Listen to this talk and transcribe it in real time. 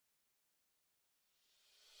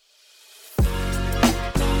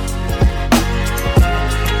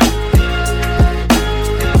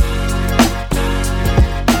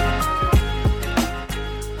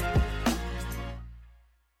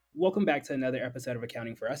Welcome back to another episode of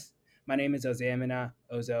Accounting for Us. My name is Ozamina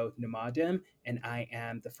Ozo Namadem, and I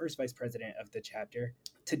am the first vice president of the chapter.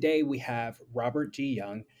 Today we have Robert G.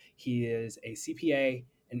 Young. He is a CPA,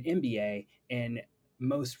 an MBA, and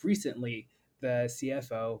most recently the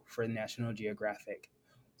CFO for National Geographic.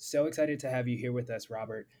 So excited to have you here with us,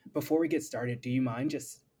 Robert. Before we get started, do you mind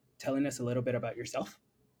just telling us a little bit about yourself?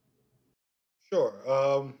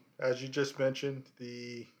 Sure. As you just mentioned,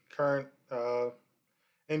 the current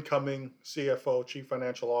incoming CFO, Chief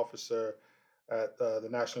Financial Officer at the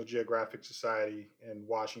National Geographic Society in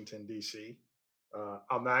Washington, D.C.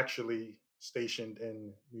 I'm actually stationed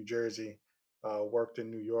in New Jersey, worked in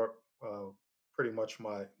New York pretty much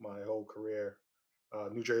my whole career,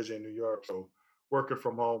 New Jersey and New York. So working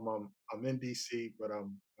from home, I'm in D.C., but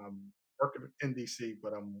I'm working in D.C.,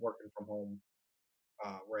 but I'm working from home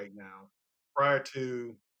right now. Prior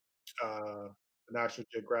to uh, National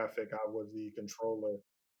Geographic, I was the controller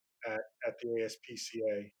at the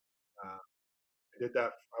ASPCA. I did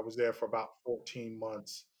that. I was there for about 14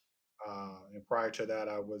 months, and prior to that,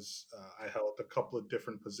 I held a couple of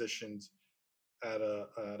different positions at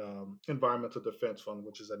Environmental Defense Fund,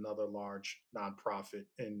 which is another large nonprofit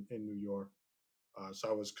in New York. So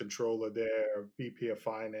I was controller there, VP of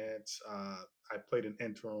finance. I played an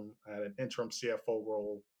interim. I had an interim CFO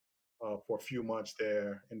role for a few months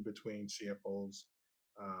there in between CFOs.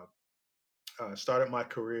 Uh, Started my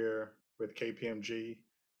career with KPMG,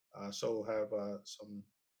 so have some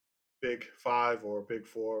Big Five or Big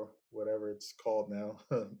Four, whatever it's called now,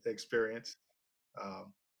 experience.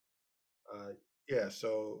 Um, uh, yeah,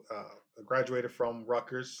 so I graduated from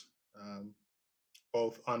Rutgers, um,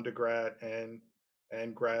 both undergrad and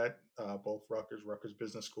grad, both Rutgers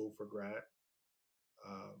Business School for grad.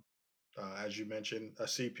 Um as you mentioned, a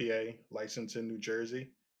CPA license in New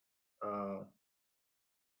Jersey. Uh,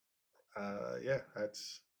 yeah,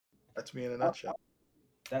 that's me in a nutshell.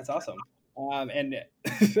 That's awesome. And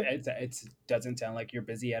it doesn't sound like you're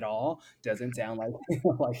busy at all. Doesn't sound like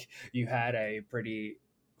like you had a pretty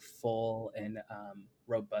full and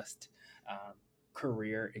robust um,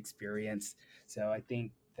 career experience. So I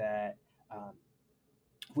think that um,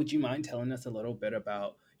 would you mind telling us a little bit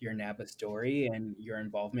about your NABA story and your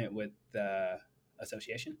involvement with the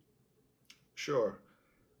association? Sure.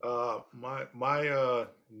 My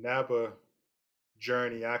NABA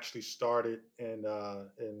journey actually started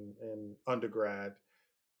in undergrad,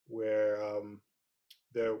 where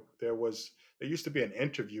there used to be an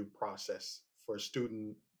interview process for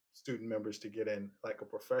student members to get in, like a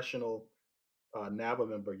professional NABA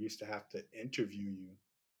member used to have to interview you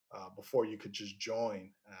before you could just join.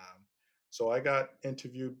 So I got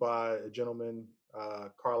interviewed by a gentleman,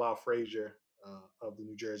 Carlisle Frazier, of the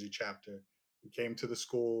New Jersey chapter. He came to the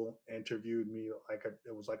school, interviewed me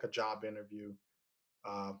it was like a job interview.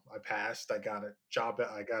 I passed. I got a job.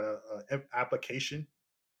 I got a application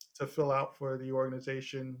to fill out for the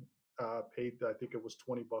organization. Paid, I think it was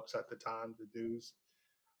 $20 at the time, the dues.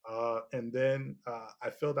 And then I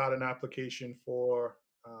filled out an application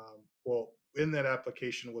in that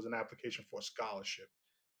application was an application for a scholarship.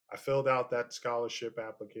 I filled out that scholarship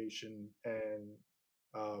application, and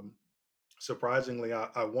um, surprisingly,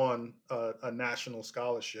 I won a national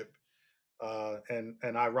scholarship. And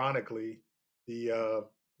ironically, the uh,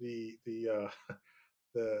 the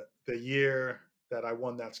the year that I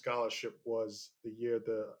won that scholarship was the year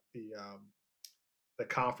the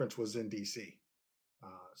conference was in DC.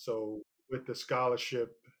 So with the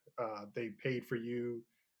scholarship, they paid for you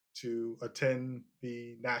to attend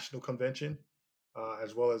the national convention,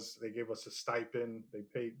 as well as they gave us a stipend. They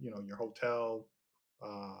paid, your hotel,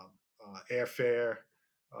 uh, airfare.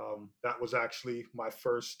 That was actually my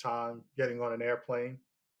first time getting on an airplane.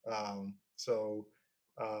 So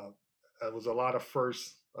uh, it was a lot of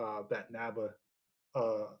firsts that NABA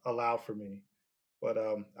allowed for me. But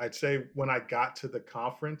I'd say when I got to the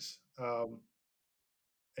conference, I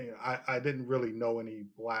didn't really know any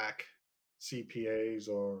black CPAs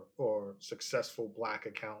or successful black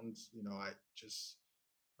accountants. I just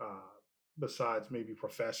uh, besides maybe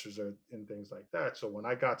professors or and things like that. So when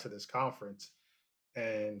I got to this conference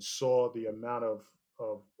and saw the amount of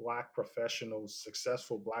black professionals,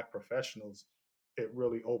 successful black professionals, it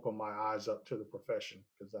really opened my eyes up to the profession,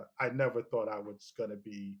 because I never thought I was going to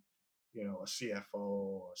be, a CFO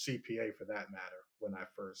or CPA for that matter when I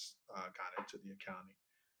first got into the accounting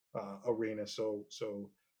arena. So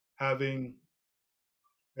having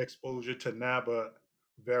exposure to NABA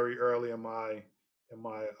very early in my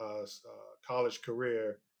college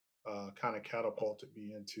career kind of catapulted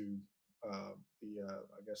me into I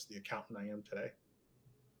guess the accountant I am today.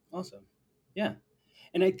 Awesome. Yeah.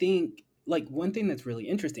 And I think like one thing that's really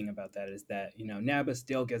interesting about that is that NABA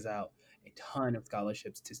still gives out a ton of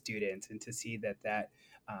scholarships to students, and to see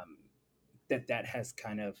um, that has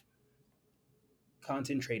kind of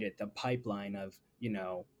concentrated the pipeline of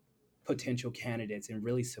potential candidates and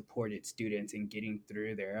really supported students in getting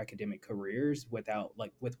through their academic careers without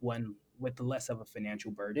like with less of a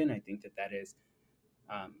financial burden. I think that is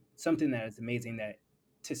something that is amazing, that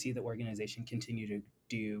to see the organization continue to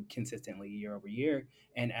do consistently year over year.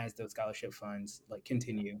 And as those scholarship funds like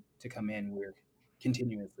continue to come in, we're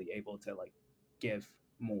continuously able to like give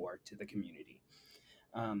more to the community.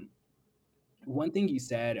 um, One thing you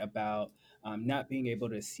said about not being able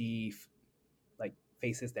to see like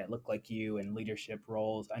faces that look like you in leadership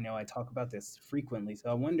roles. I know I talk about this frequently,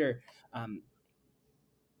 so I wonder, um,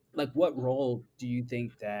 like, what role do you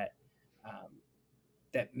think um,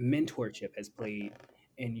 that mentorship has played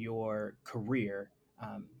in your career,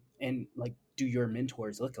 um, and like, do your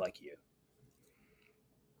mentors look like you?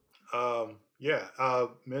 Yeah,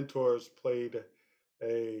 mentors played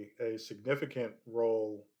a significant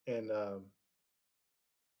role in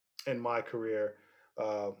my career.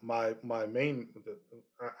 My main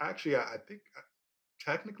actually I think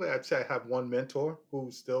technically I'd say I have one mentor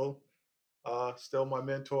who's still my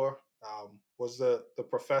mentor. Was the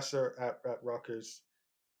professor at Rutgers,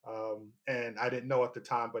 and I didn't know at the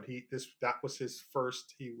time, but that was his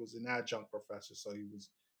first. He was an adjunct professor, so he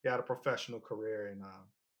had a professional career, and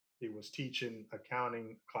he was teaching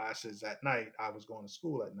accounting classes at night. I was going to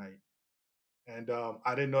school at night, and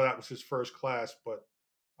I didn't know that was his first class. But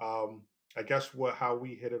I guess what how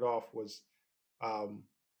we hit it off was, um,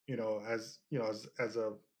 as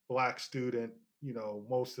a black student,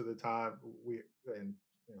 most of the time and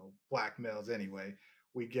black males anyway,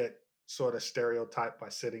 we get sort of stereotyped by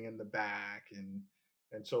sitting in the back, and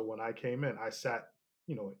so when I came in, I sat,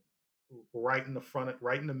 you know, right in the front,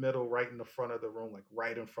 right in the middle, right in the front of the room, like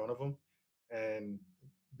right in front of him, and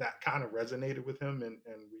that kind of resonated with him, and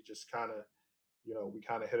we just kind of we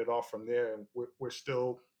kind of hit it off from there, and we're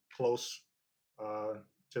still close uh,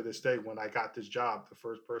 to this day. When I got this job, the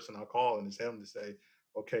first person I'll call and is him to say,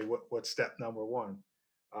 okay, what's step number one?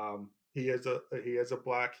 He is a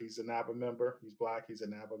black. He's a NABA member. He's black. He's a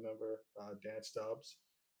NABA member. Dan Stubbs.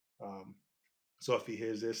 Um, so if he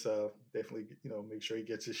hears this, definitely make sure he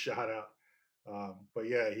gets his shot out. But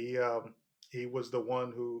yeah, he was the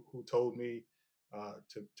one who told me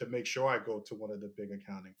to make sure I go to one of the big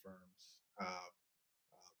accounting firms,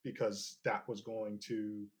 because that was going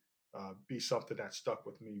to be something that stuck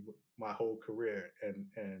with me my whole career.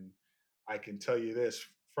 And I can tell you this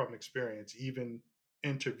from experience, even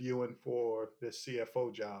interviewing for this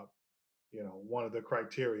CFO job, one of the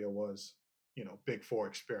criteria was, Big Four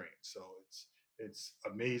experience. So it's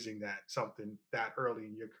amazing that something that early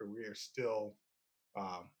in your career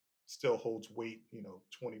um, still holds weight,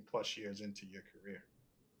 20 plus years into your career.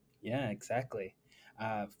 Yeah, exactly.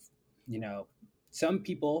 Uh, you know, some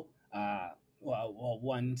people,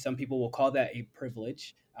 some people will call that a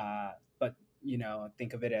privilege, but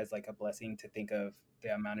think of it as like a blessing, to think of the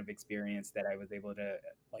amount of experience that I was able to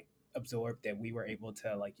like absorb, that we were able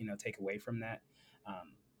to like take away from that.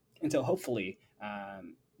 Um, and so hopefully,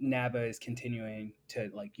 NABA is continuing to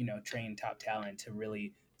like train top talent to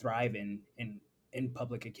really thrive in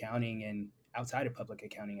public accounting and outside of public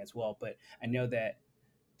accounting as well. But I know that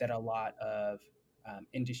a lot of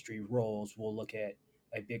industry roles will look at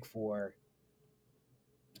a Big Four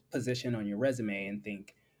position on your resume and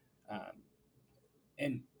think, um,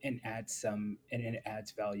 and it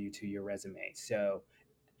adds value to your resume. So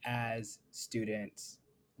as students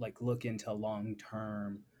like look into long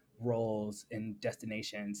term roles and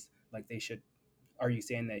destinations, like they should. Are you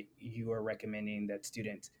saying that you are recommending that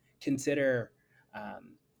students consider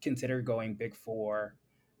consider going Big Four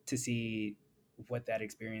to see what that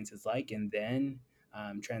experience is like, and then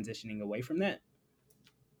transitioning away from that?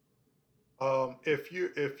 If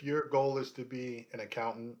your goal is to be an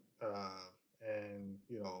accountant, and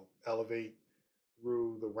elevate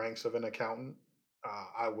through the ranks of an accountant,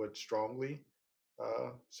 I would strongly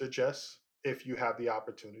suggest, if you have the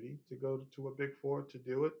opportunity to go to a Big Four, to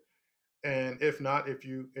do it. And if not, if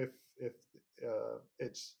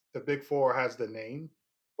it's the Big Four has the name,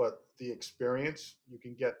 but the experience, you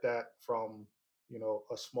can get that from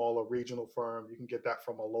a smaller regional firm. You can get that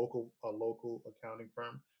from a local accounting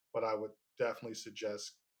firm. But I would definitely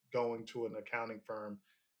suggest going to an accounting firm,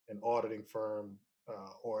 an auditing firm,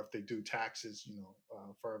 or if they do taxes,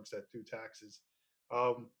 firms that do taxes,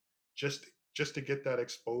 um, just just to get that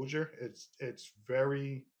exposure. It's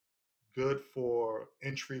very good for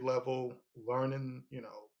entry level learning,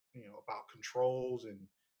 about controls and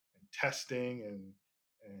testing,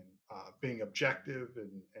 being objective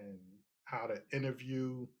and how to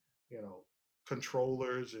interview, you know,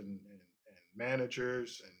 controllers and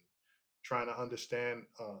managers and trying to understand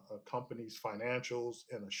a company's financials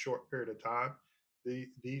in a short period of time.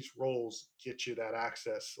 These roles get you that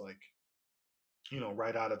access, like,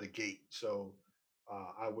 right out of the gate. So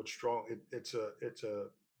I would strong. It's a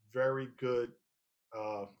very good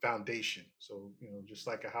foundation. So just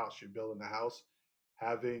like a house, you're building a house.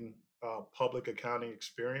 Having public accounting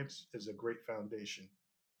experience is a great foundation.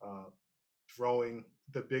 Uh, Throwing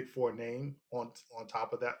the Big Four name on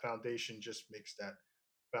top of that foundation just makes that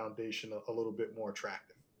foundation a little bit more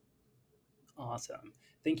attractive. Awesome.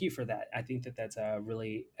 Thank you for that. I think that that's a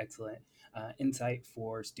really excellent insight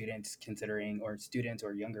for students considering, or students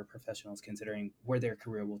or younger professionals considering where their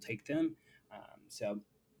career will take them. So,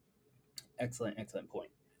 excellent, excellent point.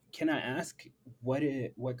 Can I ask what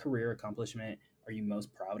career accomplishment are you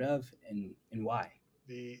most proud of, and why?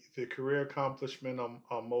 The career accomplishment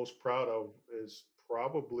I'm most proud of is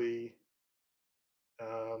probably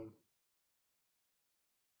um,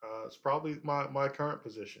 it's probably my current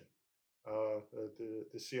position,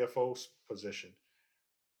 the CFO position.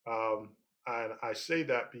 Um, and I say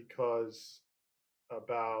that because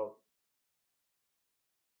about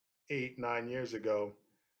 8 9 years ago,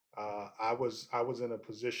 I was in a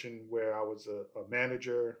position where I was a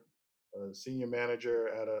manager, a senior manager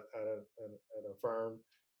at a firm,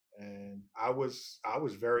 and I was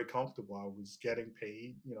very comfortable. I was getting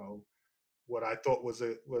paid, what I thought was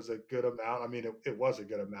a good amount. I mean, it was a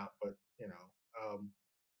good amount, but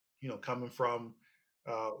coming from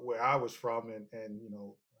where I was from, and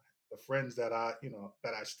the friends that I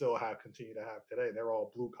still have continue to have today, they're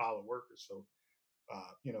all blue collar workers. So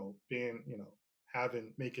being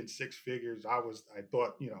having making six figures, I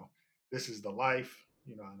thought this is the life,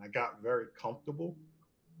 and I got very comfortable,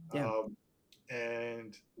 Yeah, um,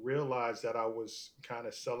 and realized that I was kind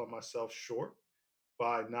of selling myself short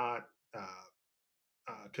by not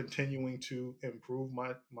continuing to improve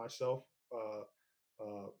myself. Uh,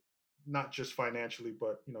 Not just financially,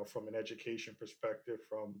 but from an education perspective,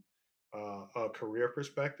 from a career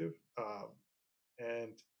perspective,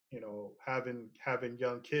 and having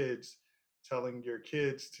young kids, telling your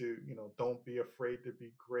kids to don't be afraid to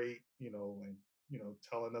be great, and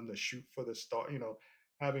telling them to shoot for the star,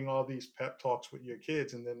 having all these pep talks with your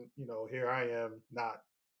kids, and then here I am not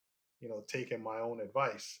taking my own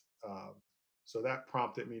advice. So that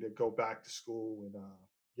prompted me to go back to school and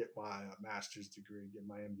get my master's degree, get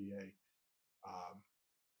my MBA.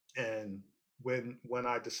 And when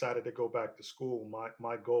I decided to go back to school,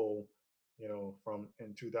 my goal, from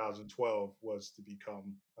in 2012 was to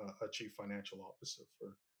become a chief financial officer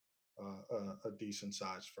for a decent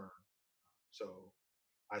sized firm. So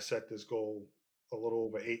I set this goal a little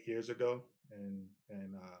over 8 years ago, and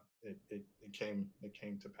it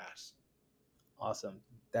came to pass. awesome.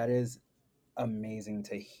 That is amazing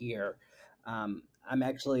to hear. I'm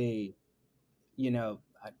actually,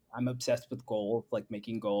 I'm obsessed with goals, like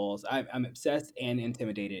making goals. I'm obsessed and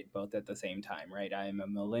intimidated both at the same time, right? I am a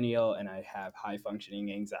millennial and I have high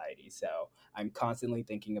functioning anxiety, so I'm constantly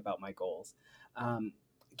thinking about my goals. Um,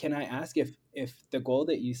 can I ask if the goal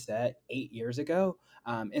that you set 8 years ago,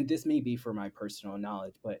 and this may be for my personal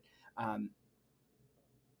knowledge, but um,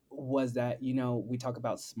 was that, we talk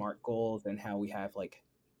about SMART goals and how we have like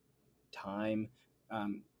time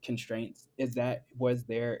constraints. Was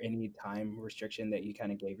there any time restriction that you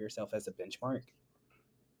kind of gave yourself as a benchmark?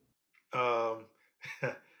 Um,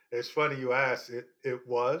 it's funny you asked. It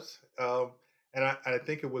was, and I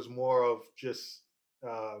think it was more of just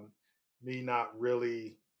um, me not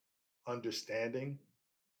really understanding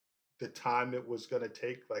the time it was going to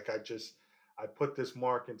take. Like I put this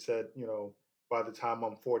mark and said, by the time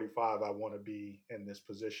I'm 45, I want to be in this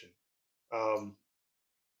position. Um,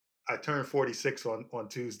 I turned 46 on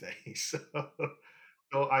Tuesday, so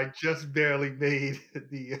I just barely made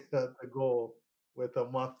the goal with a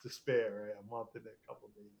month to spare, right? A month and a couple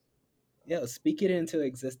of days. Yeah, speak it into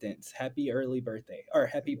existence. Happy early birthday, or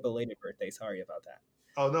happy belated birthday. Sorry about that.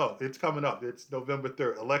 Oh no, it's coming up. It's November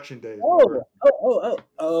 3rd. Election Day is my Oh,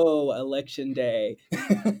 birthday. election day.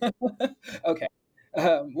 Okay.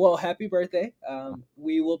 Well, happy birthday.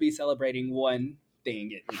 We will be celebrating one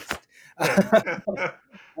thing at least.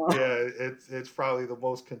 Yeah, it's probably the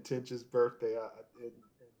most contentious birthday in recent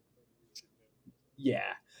memory.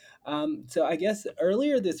 Yeah. So I guess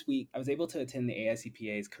earlier this week, I was able to attend the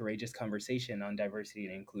AICPA's Courageous Conversation on Diversity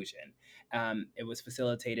and Inclusion. It was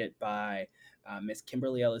facilitated by Miss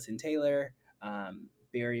Kimberly Ellison Taylor,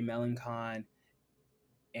 Barry Melancon,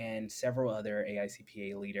 and several other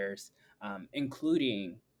AICPA leaders,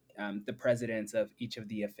 including the presidents of each of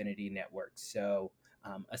the affinity networks. So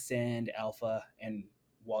Ascend, Alpha, and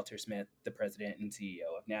Walter Smith, the president and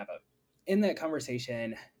CEO of NAVA. In that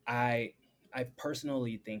conversation, I I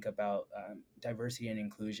personally think about diversity and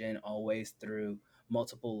inclusion always through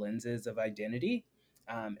multiple lenses of identity.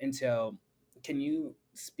 And so, can you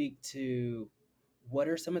speak to what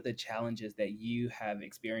are some of the challenges that you have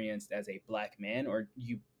experienced as a Black man, or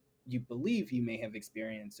you believe you may have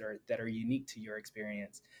experienced, or that are unique to your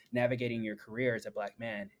experience navigating your career as a Black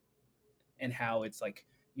man, and how it's like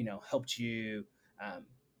helped you um,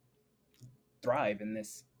 thrive in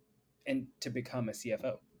this and to become a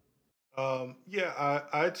CFO? Yeah,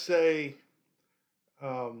 I'd say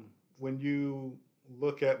um, when you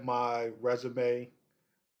look at my resume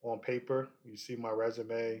on paper, you see my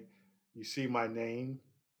resume, you see my name,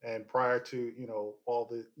 and prior to all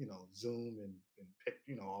the Zoom and pick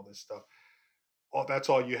all this stuff, all that's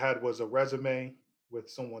all you had was a resume with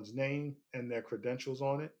someone's name and their credentials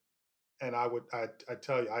on it. And I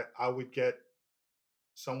tell you, I would get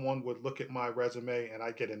someone would look at my resume and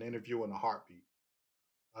I get an interview in a heartbeat.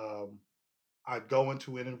 Um, I'd go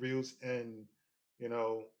into interviews and, you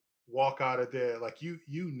know, walk out of there like if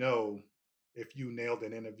you nailed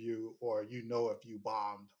an interview or if you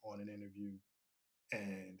bombed on an interview.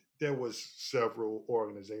 And there was several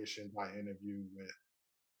organizations I interviewed with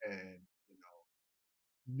and, you know,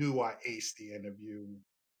 knew I aced the interview,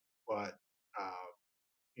 but uh,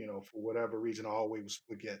 for whatever reason I always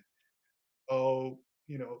would get, oh,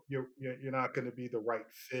 you're not gonna be the right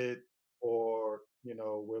fit, or,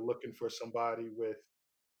 we're looking for somebody with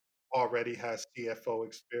already has CFO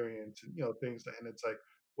experience and things and it's like,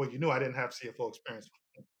 well, I didn't have CFO experience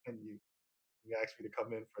when you asked me to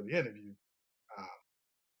come in for the interview. Uh,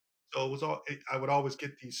 so I would always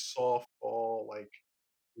get these softball like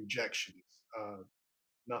rejections,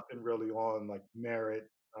 nothing really on like merit.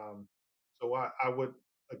 Um, so I would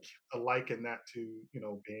liken that to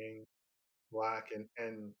being Black,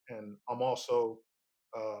 and I'm also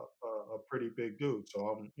a pretty big dude. So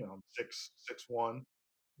I'm 6'1",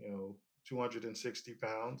 260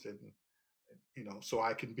 pounds, and so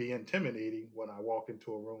I can be intimidating when I walk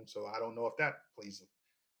into a room. So I don't know if that plays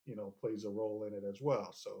a role in it as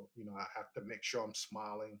well. So I have to make sure I'm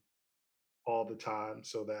smiling all the time,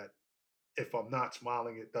 so that if I'm not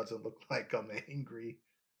smiling, it doesn't look like I'm angry.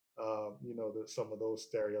 Some of those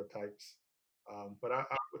stereotypes. But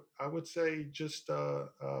I would say just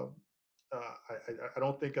I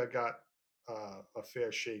don't think I got a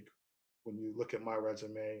fair shake when you look at my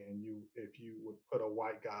resume, and if you would put a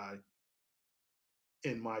white guy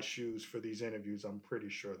in my shoes for these interviews, I'm pretty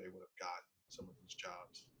sure they would have gotten some of these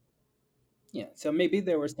jobs. Yeah, so maybe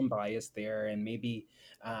there was some bias there, and maybe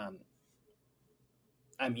um,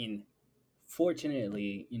 I mean,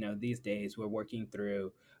 fortunately, these days we're working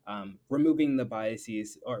through removing the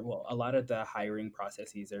biases, or well, a lot of the hiring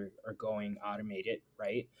processes are going automated,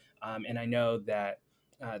 right? And I know that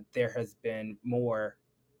there has been more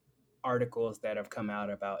articles that have come out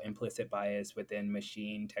about implicit bias within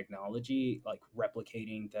machine technology, like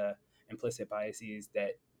replicating the implicit biases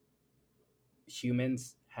that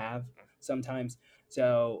humans have sometimes.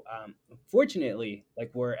 So, fortunately,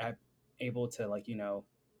 like able to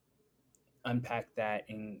unpack that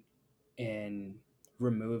and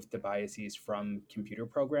remove the biases from computer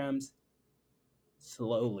programs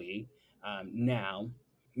slowly now.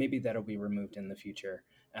 Maybe that'll be removed in the future,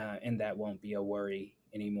 and that won't be a worry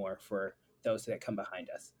anymore for those that come behind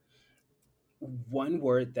us. One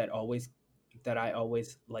word that I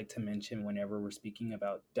always like to mention whenever we're speaking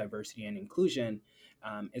about diversity and inclusion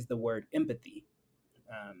is the word empathy.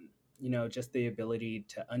 um, just the ability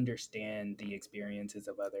to understand the experiences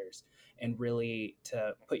of others and really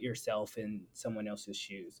to put yourself in someone else's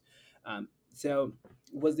shoes. So,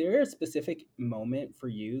 was there a specific moment for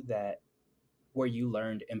you that where you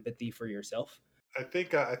learned empathy for yourself? I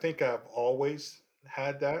think I've always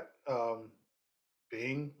had that,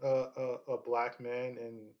 being a Black man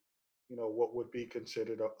in what would be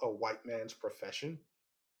considered a white man's profession.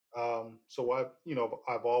 So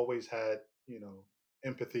I've always had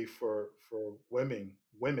empathy for women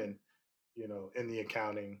in the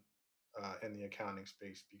accounting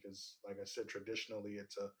space, because like I said, traditionally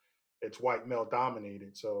it's white male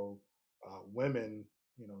dominated. So women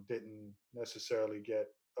didn't necessarily get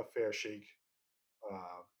a fair shake.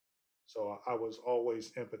 Uh, so I was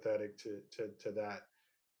always empathetic to that.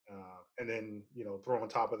 And then throw on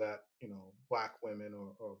top of that Black women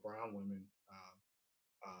or brown women.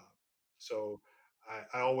 Uh, so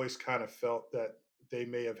I always kind of felt that they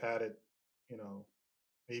may have had it, you know,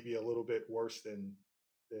 maybe a little bit worse than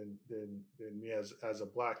me as a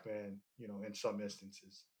Black man, in some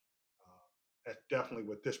instances. definitely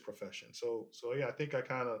with this profession. So yeah, I think I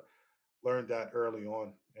kind of learned that early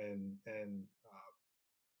on, and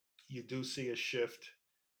you do see a shift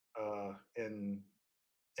in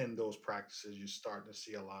those practices. You're starting to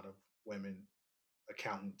see a lot of women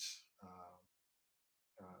accountants.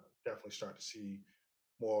 Definitely start to see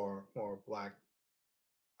more black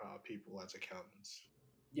people as accountants.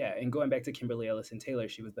 Yeah, and going back to Kimberly Ellison Taylor,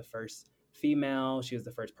 she was the first female. She was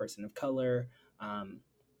the first person of color, um,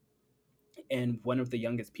 and one of the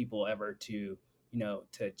youngest people ever to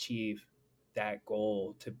to achieve that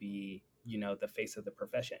goal, to be the face of the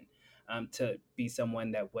profession, to be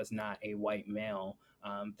someone that was not a white male.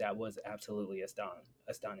 That was absolutely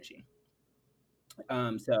astonishing.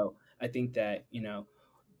 So I think that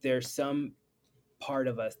there's some part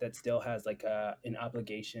of us that still has like an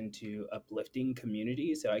obligation to uplifting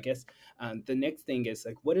community. So I guess the next thing is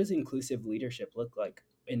like, what does inclusive leadership look like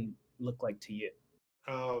to you?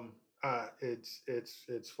 Um,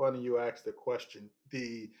 it's funny you asked the question.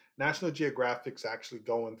 The National Geographic's actually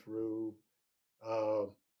going through uh,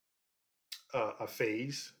 a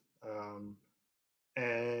phase, um,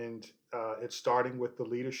 and it's starting with the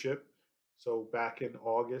leadership. So back in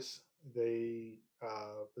August, the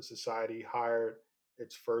society hired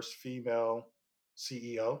its first female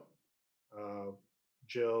CEO, uh,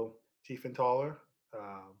 Jill Tiefenthaler.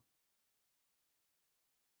 Um,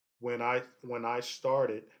 when I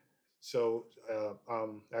started,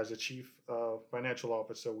 as a chief financial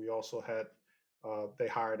officer, we also had they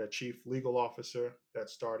hired a chief legal officer that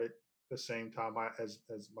started the same time as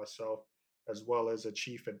myself, as well as a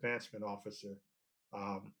chief advancement officer.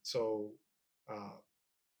 So uh,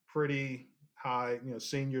 pretty high,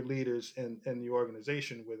 senior leaders in the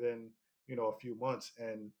organization within a few months,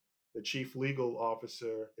 and the chief legal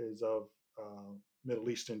officer is of Middle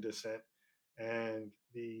Eastern descent, and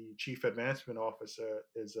the chief advancement officer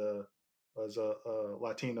is a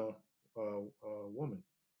Latina woman.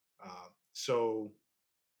 So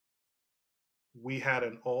we had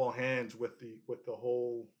an all hands with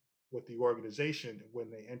the organization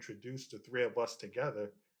when they introduced the three of us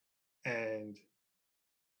together, and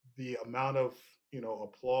the amount of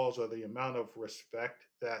applause or the amount of respect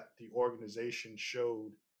that the organization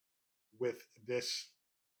showed with this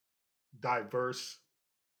diverse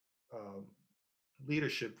um,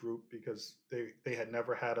 leadership group, because they had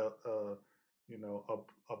never had a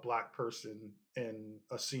a black person in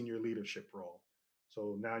a senior leadership role.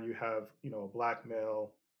 So now you have a black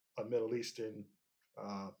male, a Middle Eastern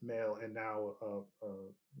male, and now a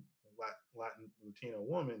Latin Latina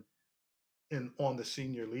woman in on the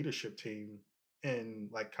senior leadership team in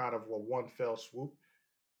like kind of a one fell swoop.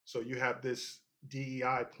 So you have this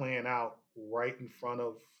DEI playing out right in front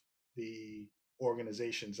of the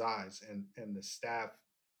organization's eyes, and the staff,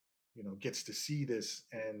 gets to see this,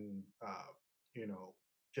 and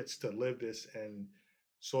gets to live this, and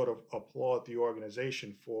sort of applaud the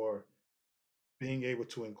organization for being able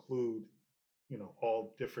to include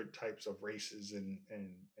all different types of races and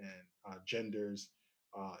genders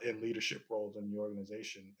in leadership roles in the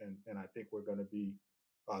organization, and I think we're going to be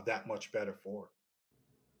that much better for it.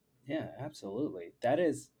 Yeah, absolutely. That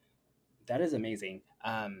is amazing.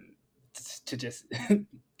 To just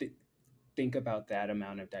th- think about that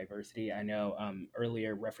amount of diversity. I know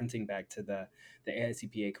earlier, referencing back to the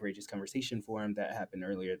AICPA Courageous Conversation Forum that happened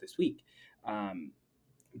earlier this week, um,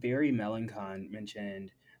 Barry Melancon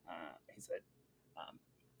mentioned, he said, um,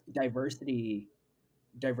 diversity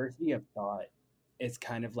diversity of thought is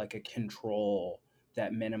kind of like a control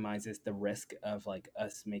that minimizes the risk of like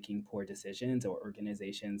us making poor decisions or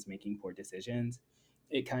organizations making poor decisions.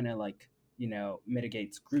 It kind of like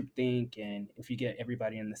mitigates groupthink, and if you get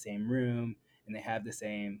everybody in the same room and they have the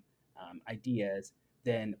same ideas,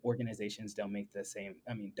 then organizations don't make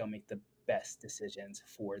the best decisions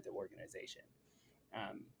for the organization.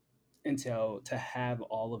 um, and so to have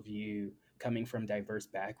all of you coming from diverse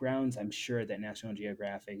backgrounds, I'm sure that National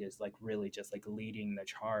Geographic is like really just like leading the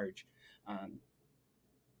charge, um,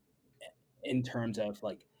 in terms of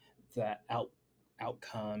like the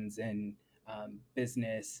outcomes and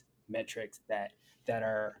business metrics that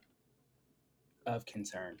are of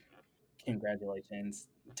concern. Congratulations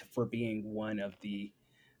for being one of the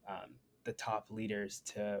top leaders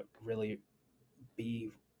to really be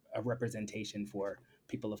a representation for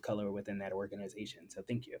people of color within that organization. So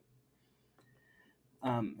thank you.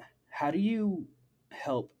 How do you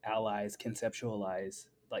help allies conceptualize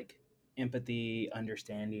like empathy,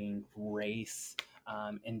 understanding, race,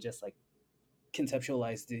 and just like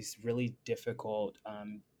conceptualize these really difficult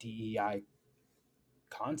DEI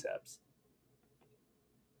concepts?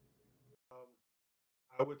 Um,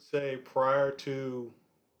 I would say prior to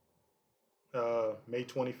May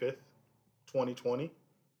 25th, 2020.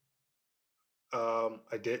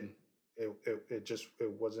 I didn't. It just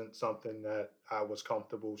it wasn't something that I was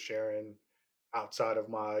comfortable sharing outside of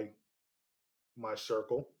my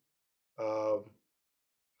circle.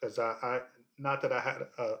 Because I not that I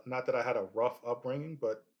had a rough upbringing,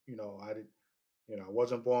 but I did I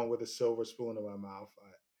wasn't born with a silver spoon in my mouth.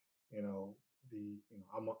 You know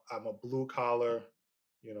I'm a blue collar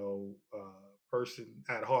person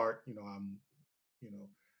at heart. You know,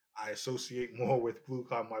 I associate more with blue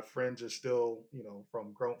collar. My friends are still,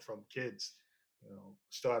 from kids,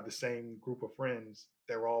 still have the same group of friends.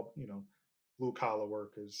 They're all, blue collar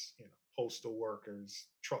workers, postal workers,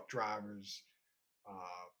 truck drivers,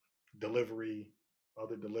 uh, delivery,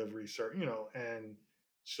 other delivery, and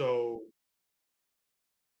so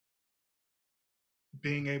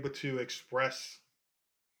being able to express,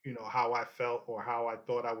 how I felt or how I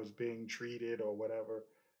thought I was being treated or whatever,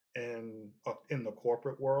 and in the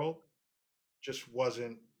corporate world just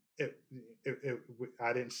wasn't it,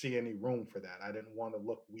 I didn't see any room for that. I didn't want to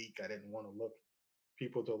look weak. I didn't want to look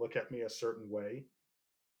people to look at me a certain way.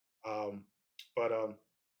 Um, but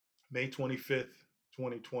May 25th,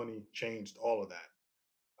 2020 changed all of that.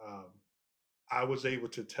 Um, I was able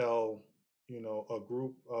to tell, a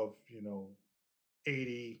group of,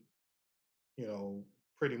 80, you know,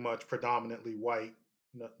 pretty much predominantly white,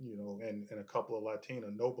 and a couple of Latino,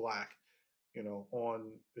 no black,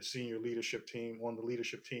 on the senior leadership team, on the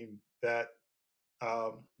leadership team that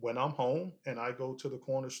when I'm home and I go to the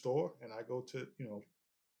corner store and I go to,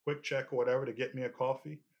 Quick Check or whatever to get me a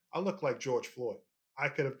coffee, I look like George Floyd. I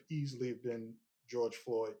could have easily been George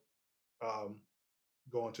Floyd um,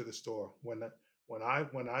 going to the store. When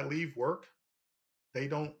I leave work, they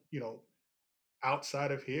don't,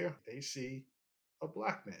 outside of here, they see a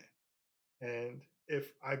black man. And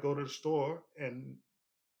if I go to the store and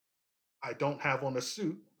I don't have on a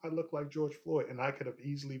suit, I look like George Floyd, and I could have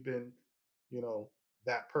easily been,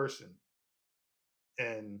 that person.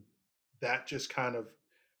 And that just kind of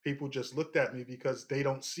people just looked at me because they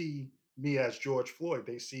don't see me as George Floyd.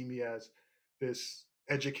 They see me as this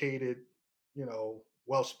educated,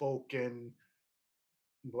 well spoken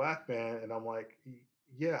black man. And I'm like,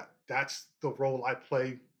 yeah, that's the role I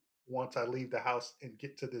play once I leave the house and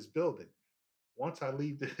get to this building. Once I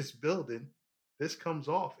leave this building, this comes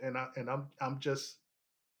off and I'm just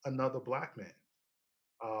another black man.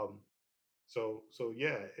 Um, so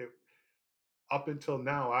yeah, up until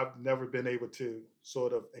now, I've never been able to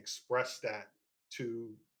sort of express that to,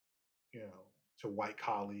 you know, to white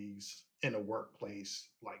colleagues in a workplace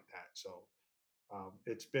like that. So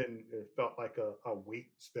it felt like a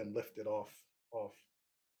weight's been lifted off,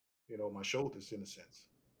 my shoulders in a sense.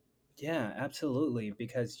 Yeah, absolutely.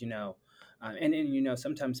 Because, and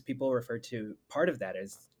sometimes people refer to part of that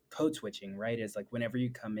as code switching, right? Is like whenever you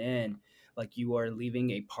come in, like you are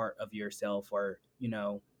leaving a part of yourself, or,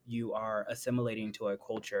 you are assimilating to a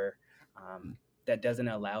culture that doesn't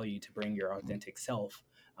allow you to bring your authentic self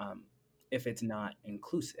um, if it's not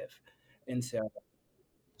inclusive. And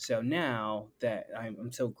so now that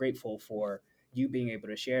I'm so grateful for you being able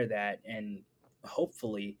to share that, and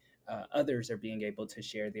hopefully others are being able to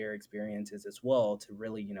share their experiences as well to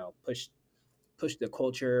really, push the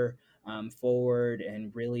culture forward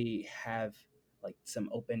and really have like some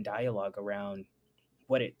open dialogue around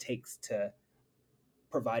what it takes to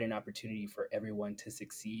provide an opportunity for everyone to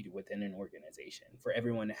succeed within an organization, for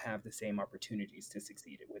everyone to have the same opportunities to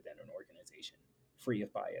succeed within an organization, free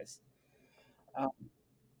of bias. Um,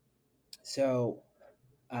 so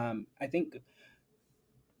I think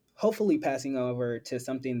hopefully passing over to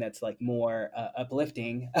something that's like more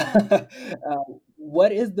uplifting.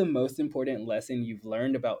 What is the most important lesson you've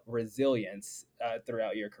learned about resilience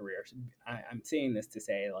throughout your career? I'm saying this to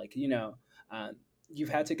say, like, uh, you've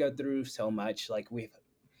had to go through so much. Like,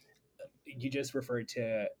 you just referred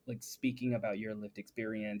to like speaking about your lived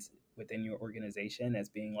experience within your organization as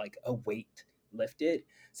being like a weight lifted.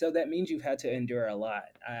 So that means you've had to endure a lot.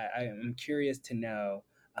 I'm curious to know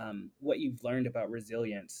what you've learned about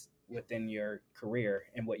resilience within your career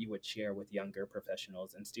and what you would share with younger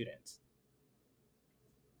professionals and students.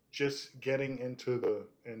 Just getting into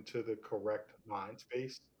the correct mind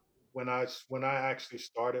space. When I actually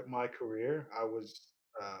started my career, I was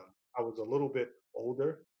a little bit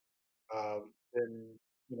older than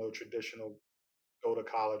traditional go to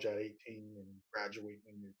college at 18 and graduate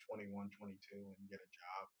when you're 21, 22 and get a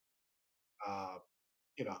job.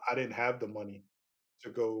 I didn't have the money to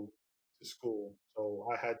go to school, so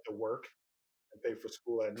I had to work and pay for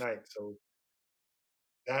school at night. So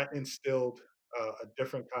that instilled a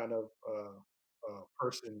different kind of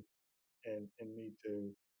person in me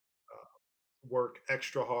to work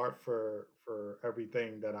extra hard for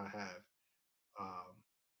everything that I have,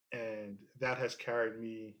 and that has carried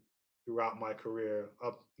me throughout my career.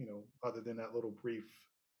 Up, other than that little brief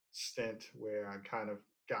stint where I kind of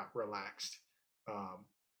got relaxed, um,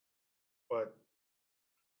 but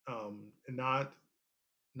not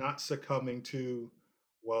succumbing to,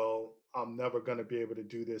 well, I'm never going to be able to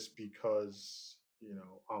do this because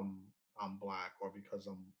I'm black, or because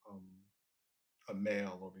I'm a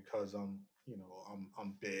male, or because I'm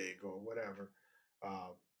big, or whatever. Uh,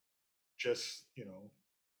 just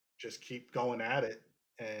just keep going at it,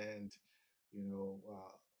 and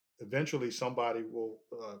eventually somebody will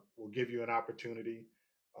give you an opportunity,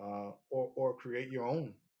 or create your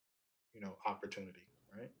own opportunity,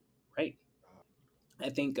 right? Right. I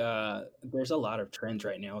think there's a lot of trends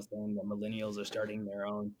right now saying that millennials are starting their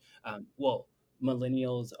own. Well,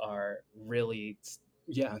 millennials are really,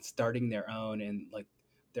 yeah, starting their own and like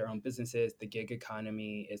their own businesses. The gig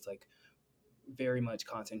economy is like very much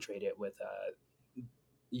concentrated with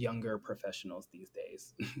younger professionals these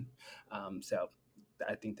days. So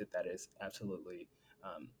I think that that is absolutely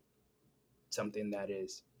um, something that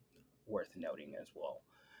is worth noting as well.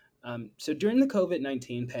 So during the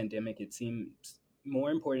COVID-19 pandemic, it seems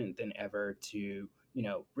more important than ever to,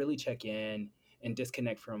 really check in and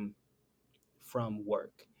disconnect from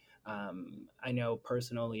work. I know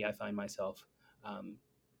personally, I find myself um,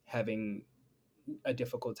 having a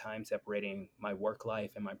difficult time separating my work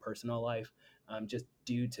life and my personal life, just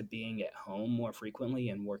due to being at home more frequently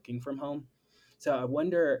and working from home. So I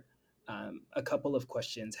wonder a couple of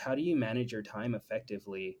questions. How do you manage your time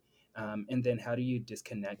effectively? And then how do you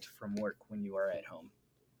disconnect from work when you are at home?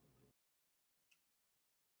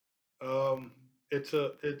 Um,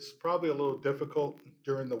 it's probably a little difficult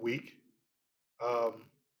during the week. Um,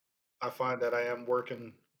 I find that I am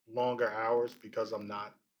working longer hours because I'm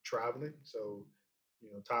not traveling. So,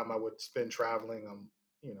 time I would spend traveling, I'm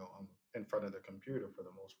in front of the computer for the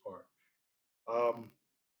most part. Um,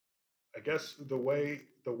 I guess the way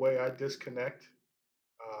I disconnect,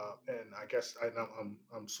 and I guess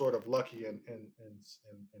I'm sort of lucky in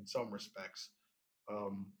some respects.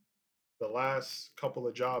 Um, the last couple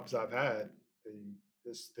of jobs I've had,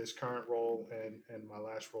 the this current role and my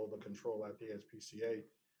last role, the control at the SPCA,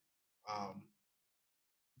 um,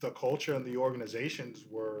 the culture and the organizations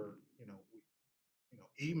were,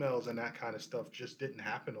 emails and that kind of stuff just didn't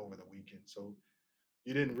happen over the weekend. So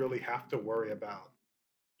you didn't really have to worry about,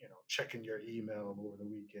 checking your email over the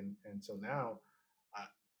weekend. And so now, I,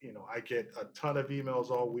 I get a ton of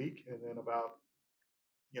emails all week, and then about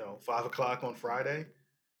 5 o'clock on Friday,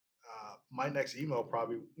 my next email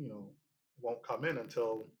probably won't come in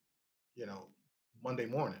until you know Monday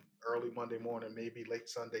morning, early Monday morning, maybe late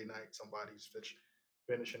Sunday night. Somebody's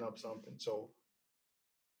finishing up something, so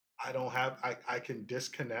I can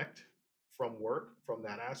disconnect from work from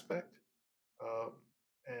that aspect, uh,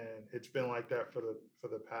 and it's been like that for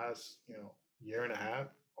the past year and a half,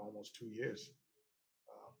 almost 2 years.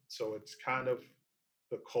 So it's kind of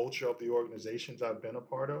the culture of the organizations I've been a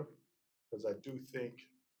part of, because I do think,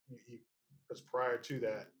 because prior to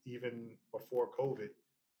that, even before COVID,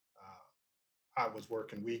 I was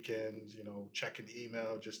working weekends, checking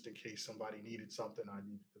email just in case somebody needed something. I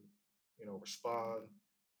needed to, respond.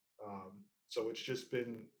 So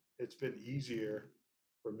it's been easier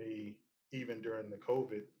for me, even during the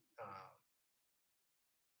COVID,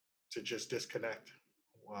 to just disconnect.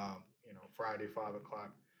 Friday 5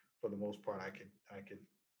 o'clock, for the most part, I could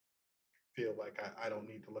feel like I don't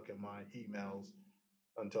need to look at my emails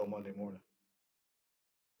until Monday morning.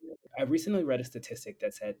 I recently read a statistic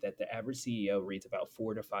that said that the average CEO reads about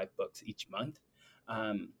 4 to 5 books each month.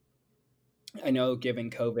 Um, I know, given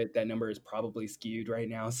COVID, that number is probably skewed right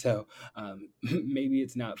now, so maybe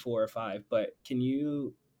it's not 4 or 5. But can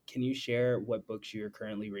you share what books you're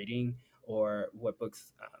currently reading, or what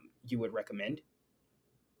books you would recommend?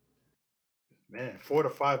 Man, 4 to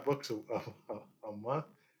 5 books a month.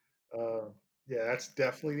 Uh, yeah, that's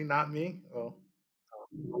definitely not me. Well,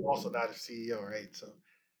 I'm also not a CEO, right? So,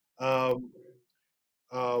 um,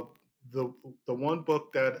 uh, the the one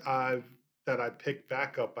book that I picked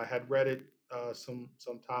back up, I had read it some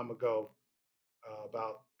time ago,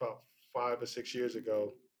 about 5 or 6 years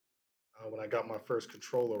ago, when I got my first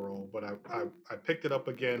controller role. But I picked it up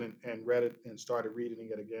again, and read it and started reading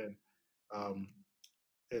it again. Um,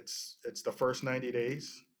 it's the first 90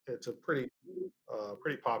 days. It's a pretty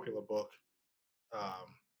popular book,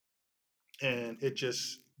 um, and it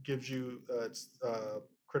just gives you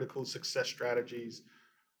critical success strategies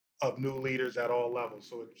of new leaders at all levels.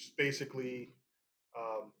 So it just basically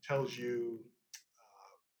tells you,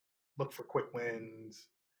 look for quick wins,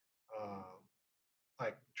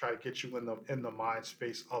 like try to get you in the mind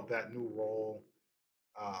space of that new role,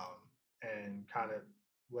 um, and kind of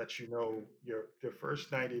let you know your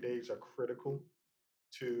first 90 days are critical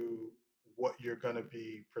to what you're going to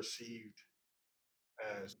be perceived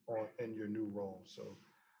as in your new role. So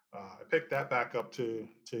I picked that back up to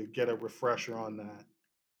get a refresher on that.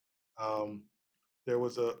 Um, there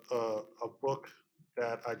was a book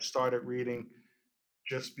that I started reading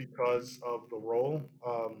just because of the role,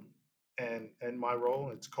 and my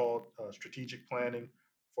role. It's called Strategic Planning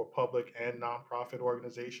for Public and Nonprofit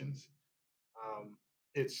Organizations. Um,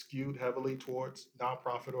 it's skewed heavily towards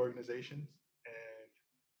nonprofit organizations, and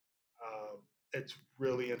it's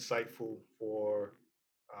really insightful for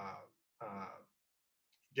uh, uh,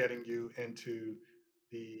 getting you into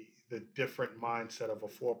the different mindset of a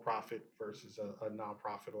for-profit versus a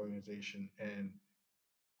nonprofit organization, and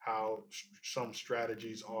how some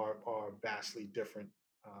strategies are vastly different,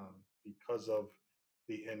 because of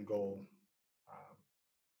the end goal. Um,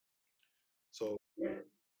 so,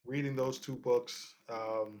 reading those two books,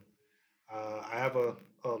 I have a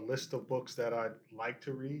list of books that I'd like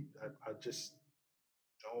to read. I just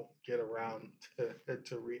don't get around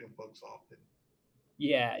to reading books often.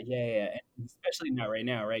 Yeah, yeah, yeah, and especially not right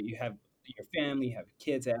now, right? You have your family, you have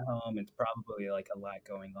kids at home. It's probably like a lot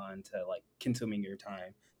going on to like consuming your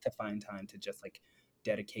time to find time to just like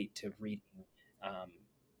dedicate to reading um,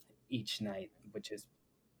 each night, which is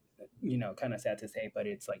kind of sad to say, but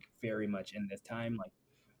it's like very much in this time. Like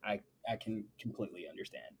I can completely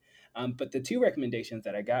understand. But the two recommendations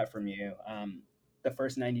that I got from you, the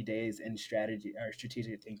first 90 days in strategy or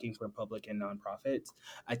strategic thinking for public and nonprofits,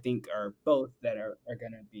 I think are both that are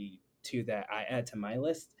going to be two that I add to my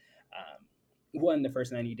list. One, the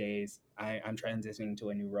first 90 days, I'm transitioning to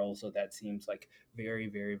a new role. So that seems like very,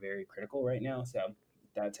 very, very critical right now. So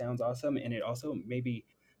that sounds awesome. And it also maybe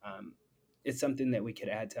um, it's something that we could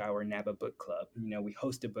add to our NABA book club. We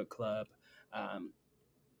host a book club um,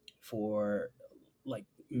 for like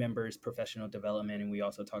members professional development, and we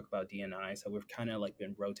also talk about DNI. So we've kind of like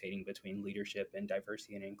been rotating between leadership and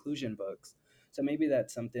diversity and inclusion books. So maybe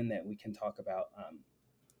that's something that we can talk about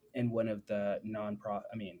in one of the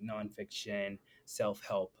nonfiction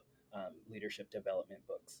self-help leadership development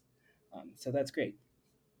books. So that's great.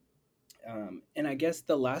 And I guess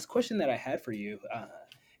the last question that I had for you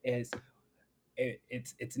is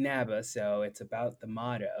it's NABA, so it's about the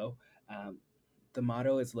motto. Um, the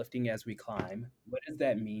motto is lifting as we climb. What does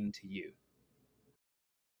that mean to you?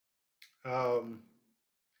 Um,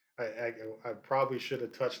 I probably should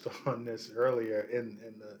have touched on this earlier in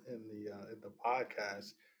the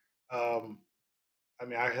podcast. Um, I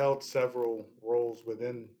mean, I held several roles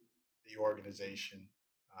within the organization,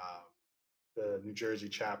 uh, the New Jersey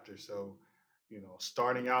chapter. So,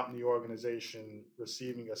 starting out in the organization,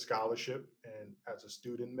 receiving a scholarship, and as a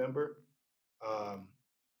student member, um,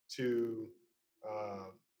 to uh,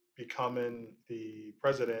 becoming the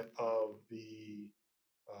president of the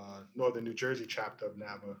Northern New Jersey chapter of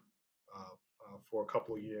NABA for a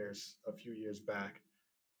couple of years, a few years back.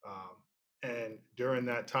 Um, and during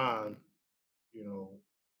that time, you know,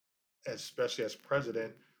 especially as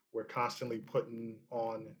president, we're constantly putting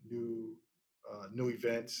on new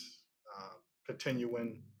events, uh,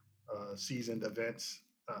 continuing seasoned events,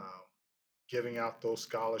 giving out those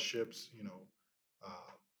scholarships.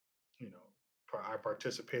 Uh, you know, I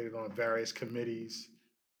participated on various committees,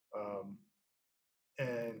 um,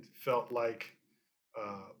 and felt like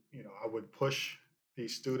I would push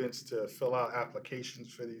these students to fill out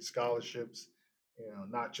applications for these scholarships.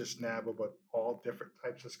 Not just NABA, but all different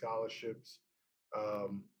types of scholarships.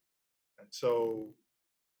 Um, and so,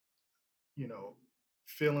 you know,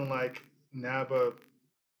 feeling like NABA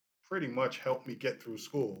pretty much helped me get through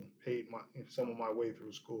school, paid some of my way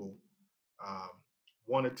through school. Um,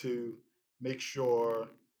 Wanted to make sure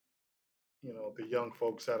the young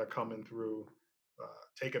folks that are coming through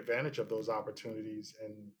take advantage of those opportunities,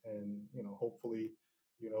 and hopefully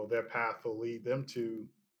their path will lead them to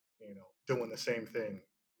doing the same thing,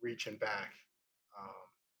 reaching back,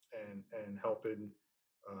 and helping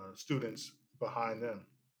students behind them.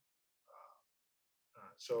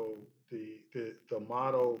 So the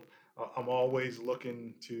motto, I'm always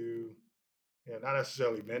looking to, not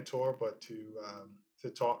necessarily mentor, but to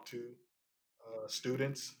talk to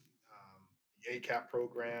students. The ACAP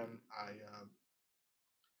program,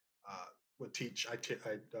 uh, would teach. I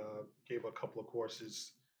gave a couple of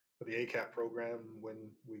courses for the ACAP program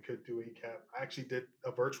when we could do ACAP. I actually did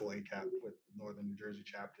a virtual ACAP with the Northern New Jersey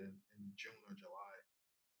chapter in June or July.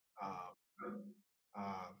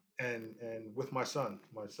 And with my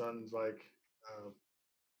son's like,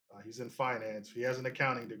 he's in finance. He has an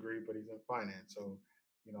accounting degree, but he's in finance. So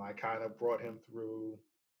I kind of brought him through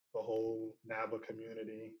the whole NABA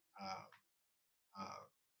community,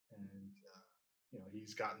 and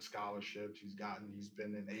he's gotten scholarships. He's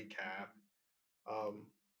been in ACAP.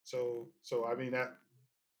 So I mean that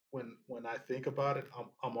when I think about it,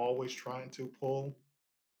 I'm always trying to pull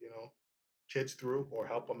you know kids through or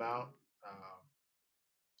help them out,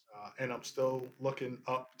 and I'm still looking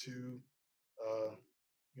up to uh,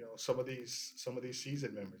 some of these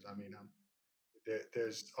seasoned members. I mean,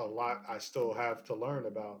 there's a lot I still have to learn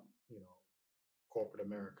about corporate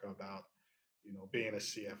America, about being a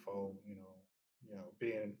CFO,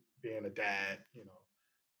 being a dad,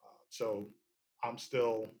 so I'm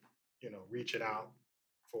still reaching out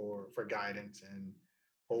for guidance and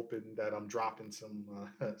hoping that I'm dropping some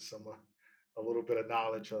a little bit of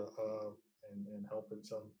knowledge, and helping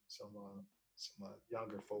some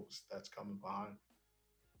younger folks that's coming behind.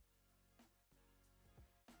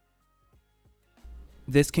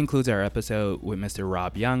 This concludes our episode with Mr.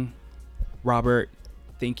 Rob Young. Robert,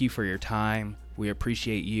 thank you for your time. We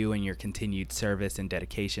appreciate you and your continued service and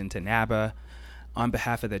dedication to NABA. On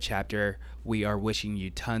behalf of the chapter, we are wishing you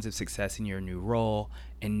tons of success in your new role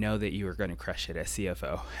and know that you are going to crush it as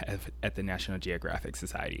CFO at the National Geographic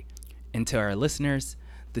Society. And to our listeners,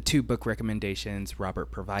 the 2 book recommendations Robert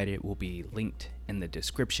provided will be linked in the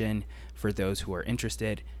description for those who are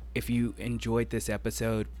interested. If you enjoyed this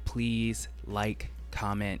episode, please like,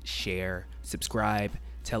 comment, share, subscribe,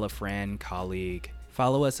 tell a friend, colleague.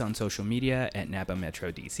 Follow us on social media at NABA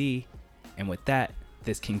Metro DC. And with that,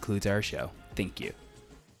 this concludes our show. Thank you.